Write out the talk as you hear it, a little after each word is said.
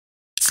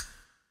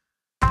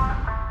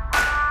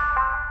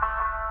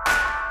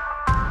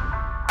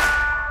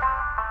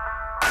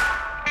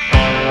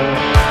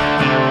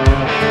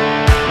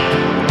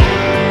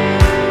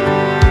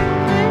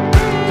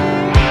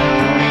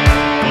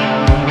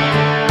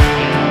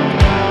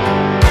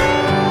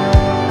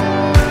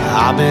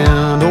I've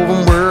been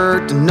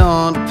overworked and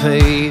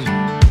underpaid.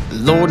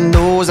 Lord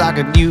knows I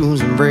could use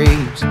a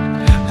raise,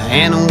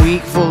 and a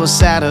week full of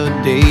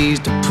Saturdays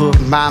to put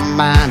my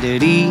mind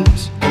at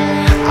ease.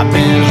 I've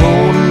been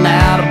holding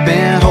out, I've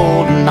been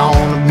holding on.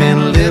 I've been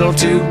a little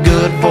too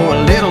good for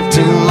a little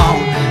too long,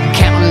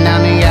 counting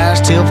down the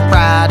hours till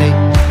Friday.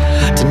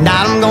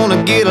 Tonight I'm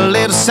gonna get a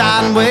little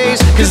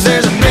sideways, 'cause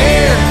there's a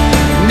beer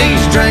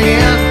needs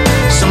drinking,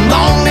 some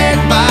long neck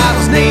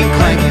bottles need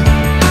clinkin.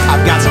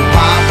 I've got some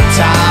papa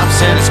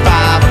tops and it's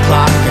 5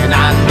 o'clock, and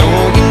I know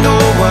you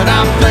know what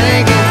I'm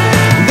thinking.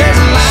 There's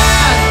a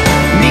line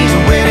needs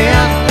a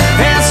wettin,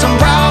 and some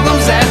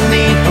problems that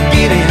need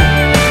forgetting.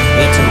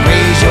 It's a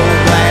raise your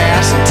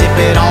glass and tip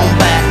it on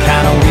back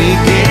kind of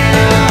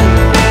weekend,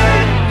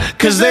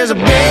 'cause there's a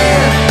beer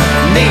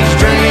needs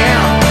drinking.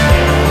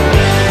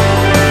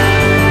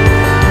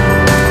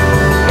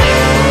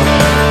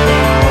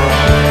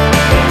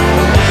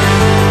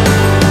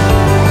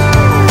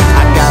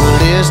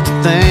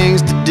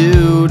 Things to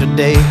do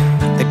today.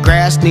 The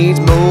grass needs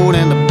mowed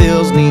and the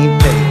bills need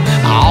paid.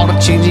 I ought to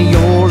change the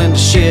oil into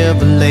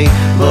Chevrolet,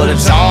 but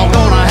it's all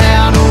gonna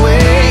have to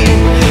wait,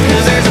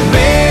 'cause there's a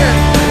beer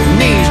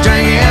needs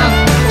drinking,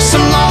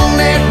 some long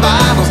neck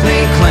bottles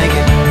need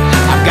clinking.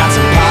 I've got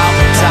some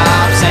papa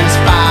tops and it's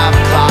 5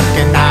 o'clock,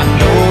 and I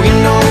know you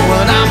know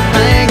what I'm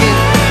thinking.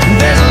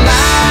 There's a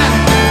line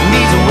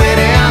needs a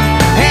wettin,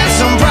 and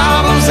some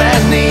problems that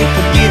need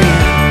forgetting.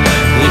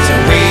 It's a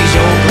raise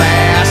your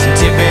glass and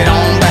tip it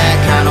on back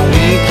kind of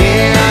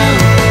weekend,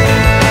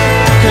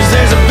 'cause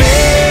there's a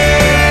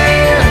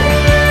beer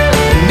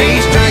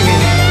needs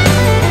drinking.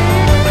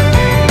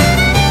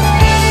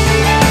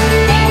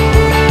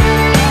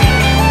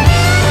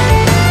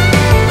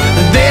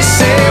 They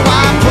say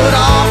why put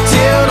off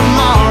till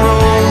tomorrow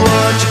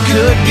what you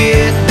could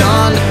get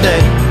done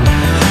today.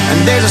 And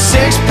there's a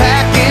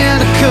 6-pack in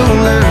the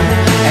cooler,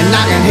 and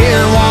I can hear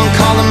one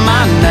calling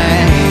my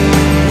name.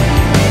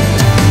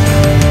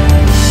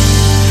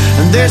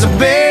 There's a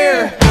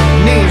beer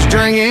needs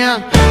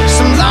drinking,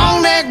 some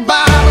long neck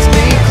bottles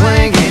need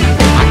clinking.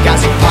 I got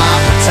some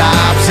papa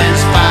tops and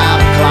it's